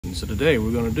suggestions. So today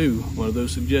we're gonna do one of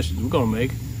those suggestions. We're gonna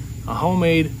make a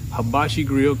homemade hibachi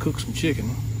grill, cook some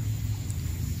chicken,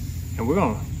 and we're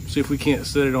gonna see if we can't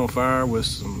set it on fire with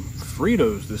some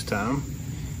Fritos this time.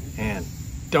 And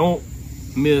don't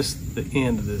miss the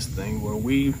end of this thing where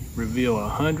we reveal a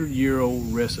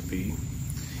 100-year-old recipe.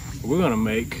 We're gonna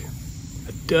make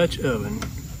a Dutch oven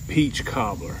peach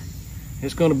cobbler.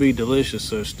 It's gonna be delicious,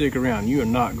 so stick around. You are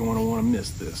not going to want to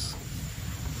miss this.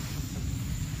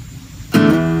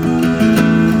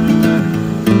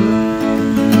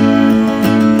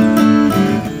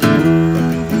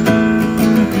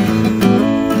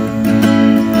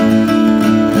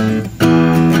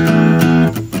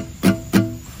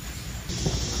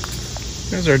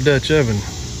 There's our Dutch oven.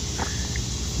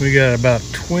 We got about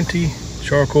 20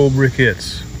 charcoal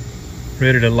briquettes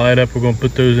ready to light up. We're going to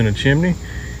put those in a chimney.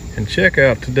 And check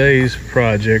out today's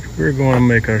project. We're going to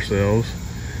make ourselves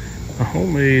a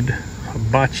homemade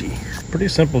hibachi. Pretty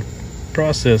simple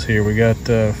process here. We got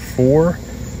 4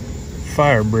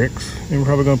 Firebricks, and we're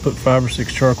probably going to put 5 or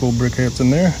 6 charcoal briquettes in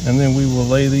there, and then we will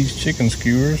lay these chicken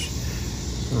skewers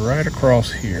right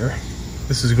across here.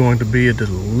 This is going to be a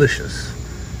delicious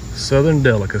southern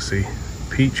delicacy,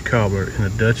 peach cobbler in a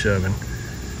Dutch oven.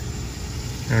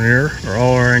 And here are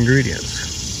all our ingredients.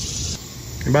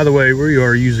 And by the way, we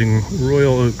are using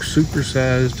Royal Oak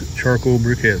supersized charcoal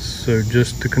briquettes. So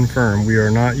just to confirm, we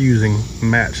are not using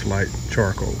match light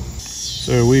charcoal.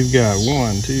 So we've got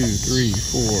 1, 2, 3,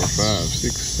 4, 5,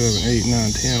 6, 7, 8,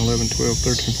 9, 10, 11, 12,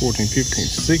 13, 14, 15,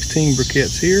 16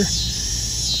 briquettes here.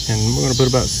 And we're gonna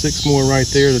put about 6 more right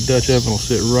there. The Dutch oven will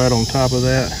sit right on top of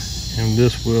that. And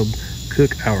this will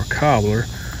cook our cobbler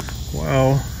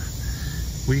while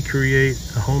we create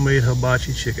a homemade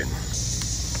hibachi chicken.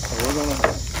 So we're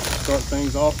gonna start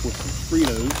things off with some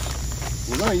Fritos.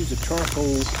 We're gonna use a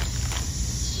charcoal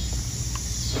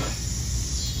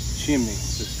chimney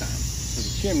this time. So the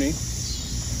chimney,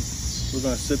 we're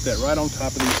gonna sit that right on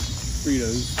top of these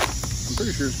Fritos. I'm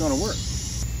pretty sure it's gonna work.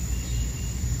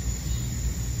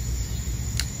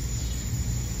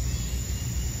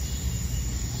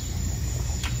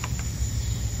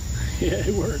 Yeah,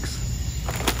 it works.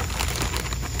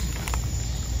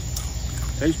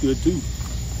 Tastes good too.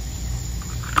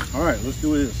 All right, let's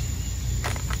do this.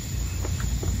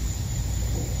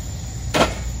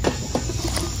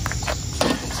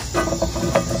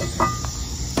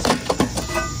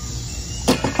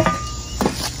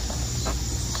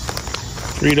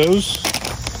 Fritos.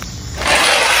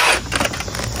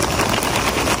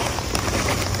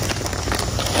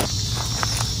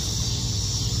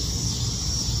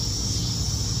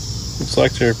 Looks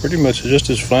like they're pretty much just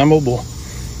as flammable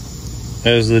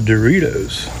as the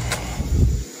Doritos.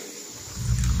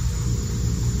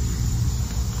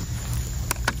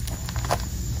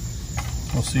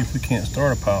 We'll see if we can't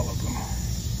start a pile of them.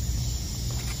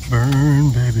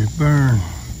 Burn, baby, burn.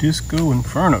 Disco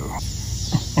Inferno.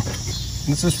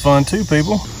 This is fun too,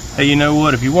 people. Hey, you know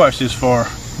what? If you watch this far,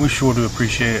 we sure do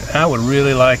appreciate it. I would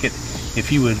really like it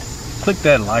if you would click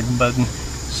that like button,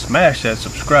 smash that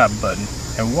subscribe button,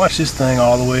 and watch this thing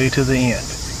all the way to the end.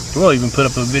 We'll even put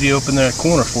up a video up in that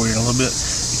corner for you in a little bit.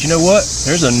 But you know what?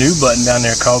 There's a new button down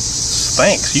there called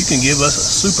thanks. You can give us a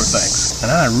super thanks.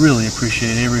 And I really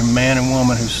appreciate every man and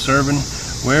woman who's serving,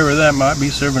 wherever that might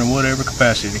be, serving in whatever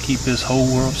capacity to keep this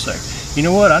whole world safe. You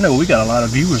know what? I know we got a lot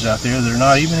of viewers out there that are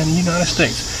not even in the United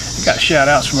States. We got shout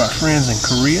outs from our friends in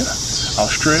Korea,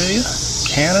 Australia,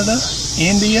 Canada,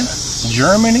 India,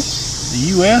 Germany,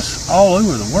 the US, all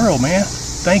over the world, man.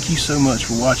 Thank you so much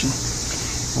for watching.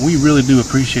 We really do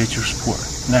appreciate your support.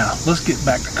 Now, let's get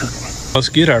back to cooking. Let's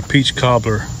get our peach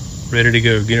cobbler ready to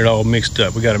go. Get it all mixed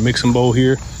up. We got a mixing bowl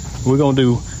here. We're gonna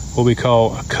do what we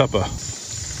call a cuppa.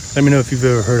 Let me know if you've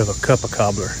ever heard of a cuppa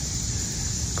cobbler.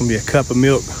 It's gonna be a cup of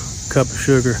milk, a cup of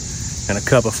sugar, and a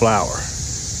cup of flour.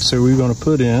 So we're gonna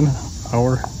put in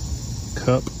our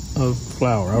cup of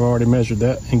flour. I've already measured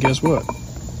that, and guess what?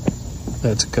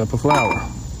 That's a cup of flour.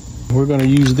 We're gonna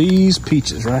use these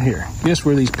peaches right here. Guess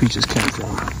where these peaches came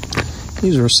from?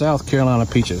 These are South Carolina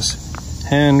peaches,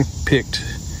 hand-picked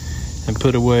and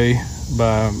put away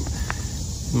by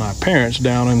my parents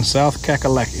down in South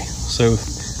Kakalaki. So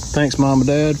thanks, Mom and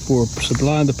Dad, for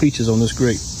supplying the peaches on this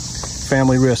great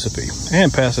family recipe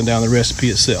and passing down the recipe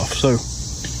itself. So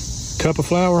cup of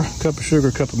flour, cup of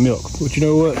sugar, cup of milk. But you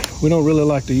know what? We don't really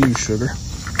like to use sugar,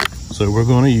 so we're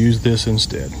gonna use this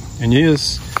instead. And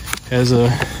yes, has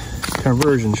a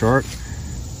conversion chart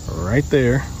right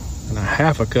there, and a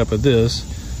half a cup of this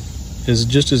is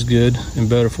just as good and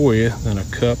better for you than a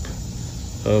cup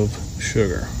of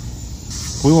sugar.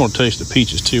 We want to taste the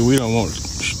peaches too. We don't want it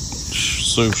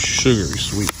so sugary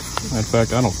sweet. In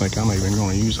fact, I don't think I'm even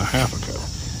going to use a half a cup.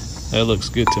 That looks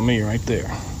good to me right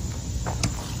there.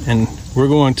 And we're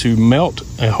going to melt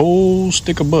a whole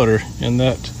stick of butter in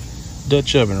that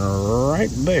Dutch oven right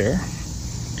there.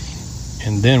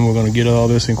 And then we're going to get all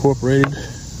this incorporated,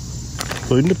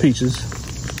 including the peaches.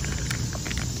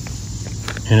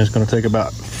 And it's going to take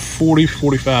about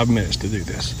 40-45 minutes to do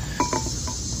this.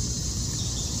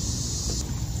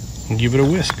 And give it a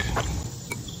whisk.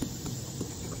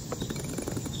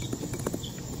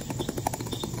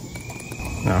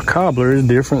 Now, cobbler is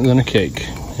different than a cake,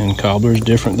 and cobbler is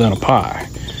different than a pie.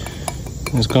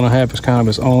 It's going to have its kind of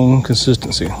its own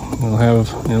consistency. It'll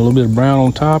have a little bit of brown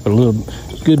on top, and a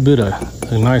good bit of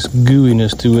a nice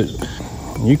gooiness to it.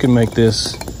 You can make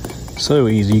this so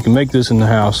easy. You can make this in the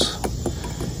house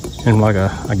in like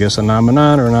I guess a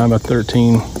 9x9 or a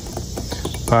 9x13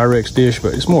 Pyrex dish,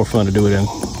 but it's more fun to do it in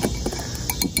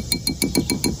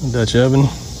a Dutch oven,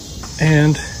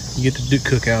 and you get to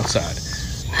cook outside.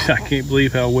 I can't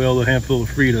believe how well the handful of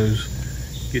Fritos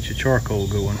get your charcoal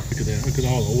going. Look at that. Look at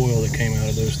all the oil that came out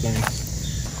of those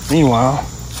things. Meanwhile,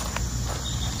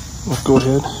 let's go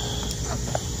ahead,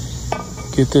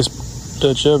 get this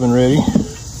Dutch oven ready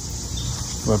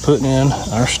by putting in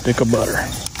our stick of butter.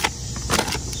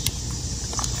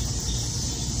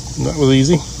 That was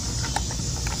easy.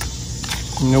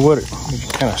 You know what? You can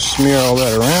kind of smear all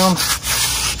that around.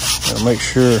 Gotta make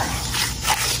sure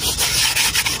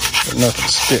that nothing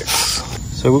sticks.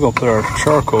 So we're gonna put our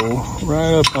charcoal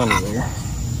right up under there.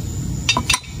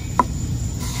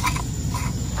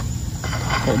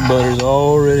 That butter's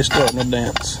already starting to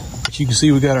dance. But you can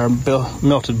see we got our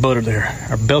melted butter there.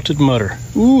 Our belted butter.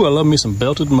 Ooh, I love me some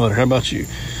belted butter. How about you?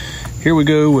 Here we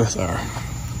go with our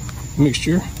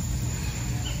mixture.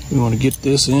 We want to get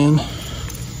this in.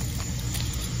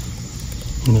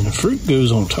 And then the fruit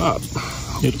goes on top.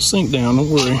 It'll sink down, don't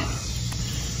worry.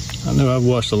 I know I've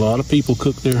watched a lot of people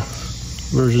cook their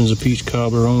versions of peach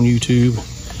cobbler on YouTube.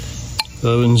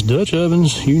 Ovens, Dutch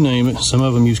ovens, you name it. Some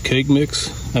of them use cake mix.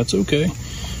 That's okay.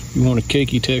 You want a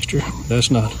cakey texture.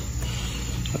 That's not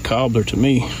a cobbler to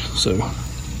me. So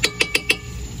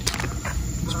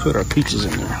let's put our peaches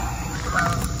in there.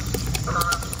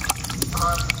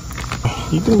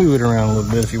 You can move it around a little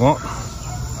bit if you want.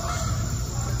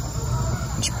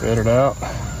 Spread it out.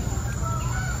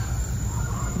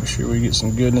 Make sure we get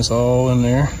some goodness all in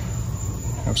there.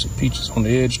 Have some peaches on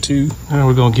the edge too. Now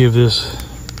we're gonna give this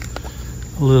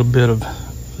a little bit of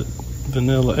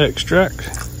vanilla extract.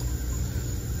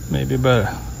 Maybe about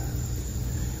a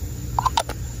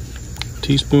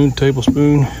teaspoon,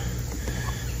 tablespoon.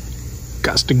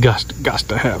 Got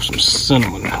to have some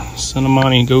cinnamon.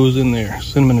 Cinnamon goes in there.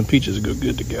 Cinnamon and peaches go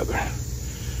good together.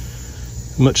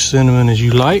 Much cinnamon as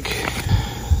you like.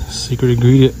 Secret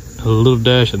ingredient, a little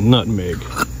dash of nutmeg.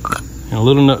 And a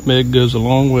little nutmeg goes a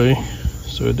long way,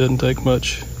 so it doesn't take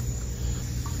much.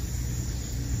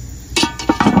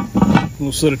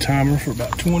 We'll set a timer for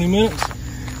about 20 minutes.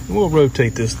 And we'll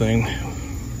rotate this thing.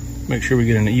 Make sure we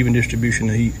get an even distribution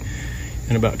of heat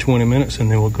in about 20 minutes, and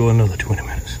then we'll go another 20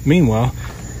 minutes. Meanwhile,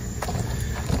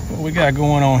 what we got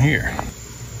going on here?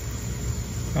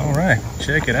 All right,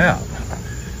 check it out.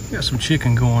 Got some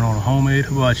chicken going on a homemade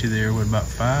hibachi there with about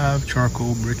 5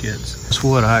 charcoal briquettes. That's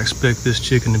what I expect this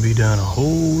chicken to be done a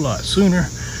whole lot sooner,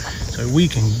 so we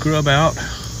can grub out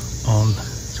on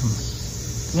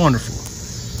some wonderful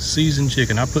seasoned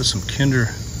chicken. I put some Kinder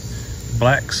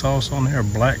black sauce on there,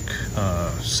 black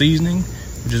seasoning,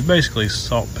 which is basically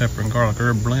salt, pepper, and garlic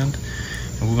herb blend.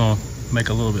 And we're gonna make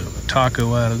a little bit of a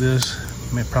taco out of this.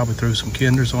 May probably throw some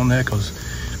Kinders on that, because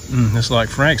it's like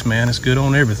Frank's, man. It's good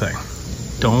on everything.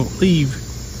 Don't leave.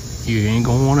 You ain't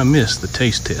gonna wanna miss the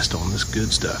taste test on this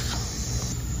good stuff.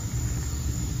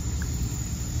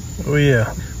 Oh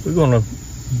yeah, we're gonna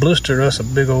blister us a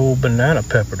big old banana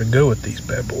pepper to go with these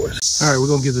bad boys. All right, we're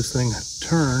gonna give this thing a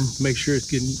turn, make sure it's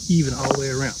getting even all the way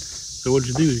around. So what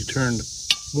you do is you turn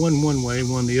one way,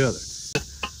 one the other.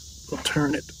 We'll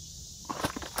turn it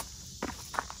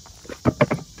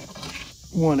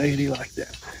 180 like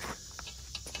that.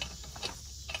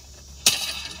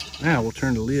 Now we'll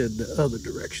turn the lid the other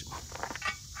direction.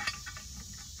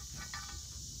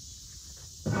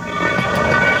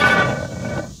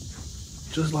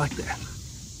 Just like that.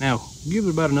 Now, give it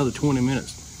about another 20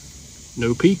 minutes.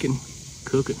 No peeking,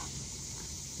 cooking,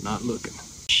 not looking.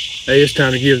 Hey, it's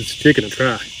time to give this chicken a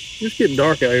try. It's getting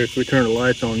dark out here, so we turn the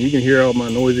lights on. You can hear all my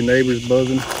noisy neighbors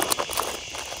buzzing.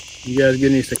 You guys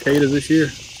get any cicadas this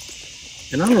year?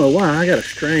 And I don't know why, I got a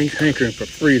strange hankering for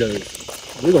Fritos.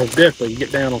 We're gonna definitely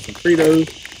get down on some Fritos,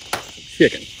 some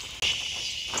chicken.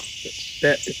 But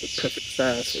that is the perfect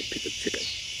size for a piece of chicken.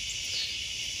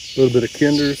 A little bit of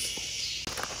Kinder's.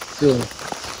 Still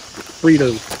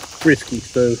Frito frisky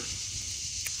stove.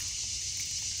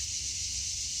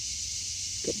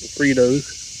 Couple of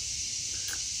Fritos.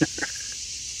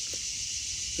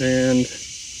 And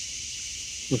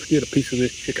let's get a piece of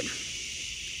this chicken.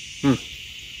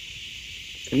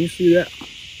 Can you see that?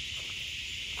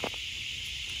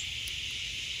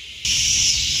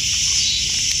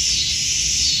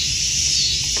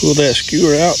 Pull that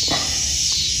skewer out.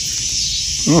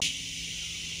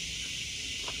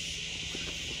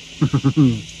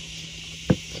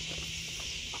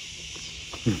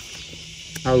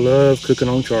 I love cooking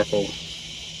on charcoal.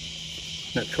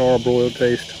 That charbroiled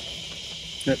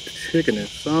taste. That chicken is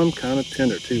some kind of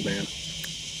tender too, man.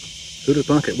 Who'd have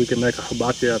thunk it? We can make a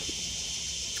hibachi out of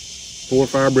 4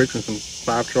 Firebricks and some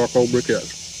 5 charcoal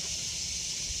briquettes.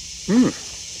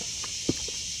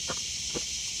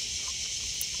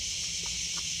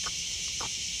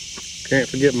 Can't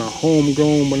forget my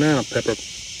homegrown banana pepper.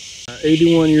 My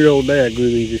 81-year-old dad grew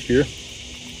these this year.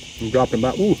 I'm dropping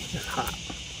about, ooh, it's hot.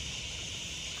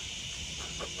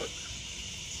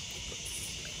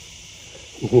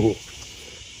 Ooh.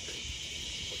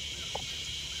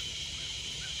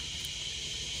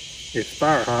 It's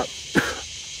fire hot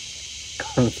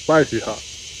and spicy hot.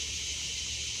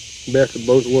 Best of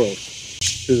both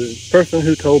worlds. The person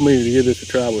who told me to give this a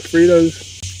try with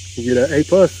Fritos, you get an A+.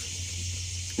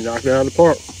 You knocked it out of the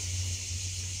park.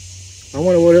 I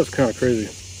wonder what else kind of crazy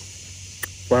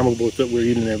flammables that we're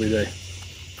eating every day.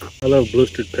 I love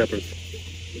blistered peppers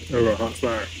over a hot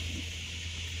fire.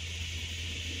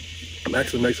 I'm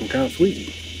actually making them kind of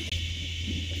sweet.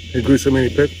 They grew so many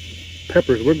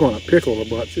peppers, we're going to pickle a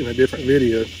bunch in a different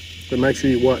video, so make sure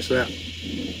you watch that.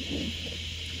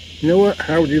 You know what?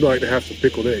 How would you like to have some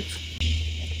pickled eggs?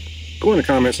 Go in the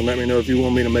comments and let me know if you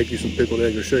want me to make you some pickled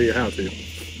eggs or show you how to.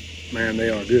 Man, they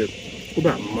are good. What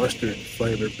about mustard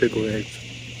flavored pickled eggs?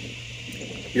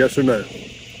 Yes or no?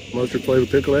 Mustard flavored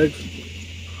pickled eggs?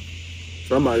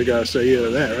 Somebody got to say yeah to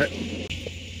that, right?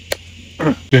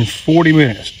 It's been 40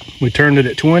 minutes. We turned it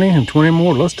at 20 and 20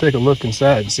 more. Let's take a look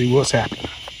inside and see what's happening.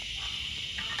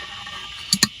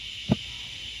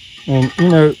 And you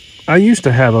know, I used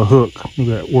to have a hook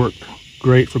that worked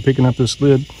great for picking up this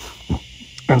lid,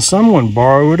 and someone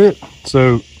borrowed it.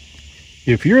 So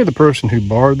if you're the person who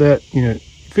borrowed that, you know,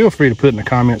 feel free to put in the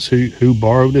comments who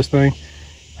borrowed this thing.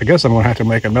 I guess I'm gonna have to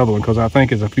make another one because I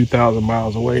think it's a few thousand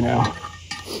miles away now.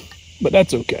 But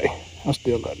that's okay. I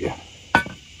still love you.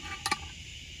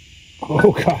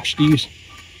 Oh gosh, these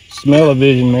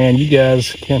smell-o-vision, man. You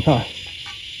guys cannot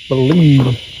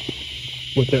believe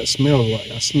what that smells like.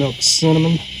 I smelled the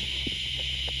cinnamon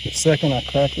the second I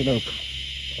cracked it open.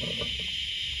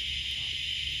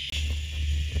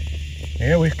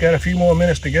 Yeah, we've got a few more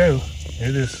minutes to go.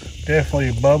 It is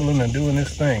definitely bubbling and doing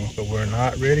this thing, but we're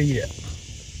not ready yet.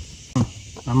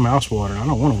 I'm mouse watering. I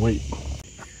don't want to wait.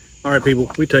 All right, people,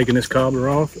 we're taking this cobbler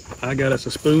off. I got us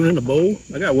a spoon and a bowl.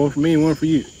 I got one for me and one for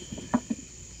you.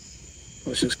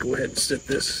 Let's just go ahead and sit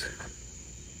this.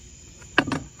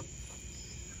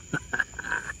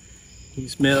 You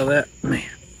smell that? Man,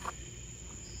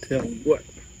 tell me what.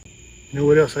 You know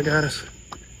what else I got us?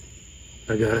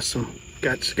 I got us some,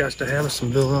 got to have us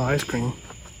some vanilla ice cream.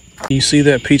 You see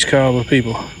that peach cobbler,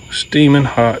 people? Steaming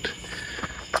hot.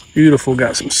 Beautiful,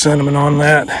 got some cinnamon on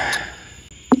that.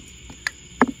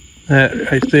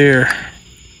 That right there,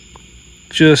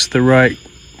 just the right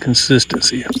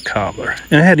consistency of cobbler.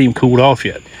 And it hadn't even cooled off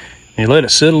yet. And you let it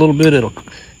sit a little bit,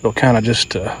 it'll kind of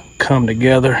just come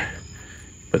together.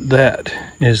 But that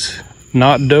is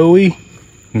not doughy,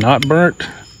 not burnt.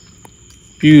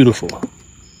 Beautiful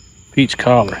peach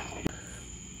cobbler.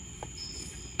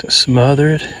 To smother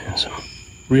it in some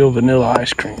real vanilla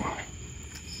ice cream.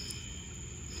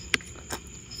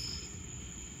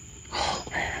 Oh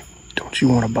man, don't you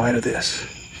want a bite of this?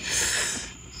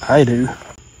 I do.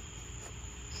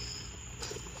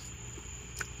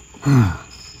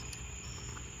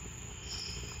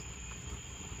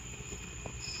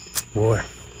 Boy.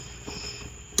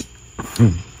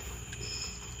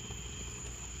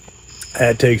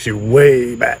 That takes you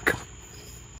way back.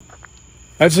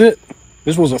 That's it.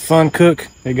 This was a fun cook.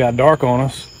 It got dark on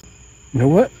us. You know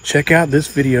what? Check out this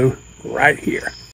video right here.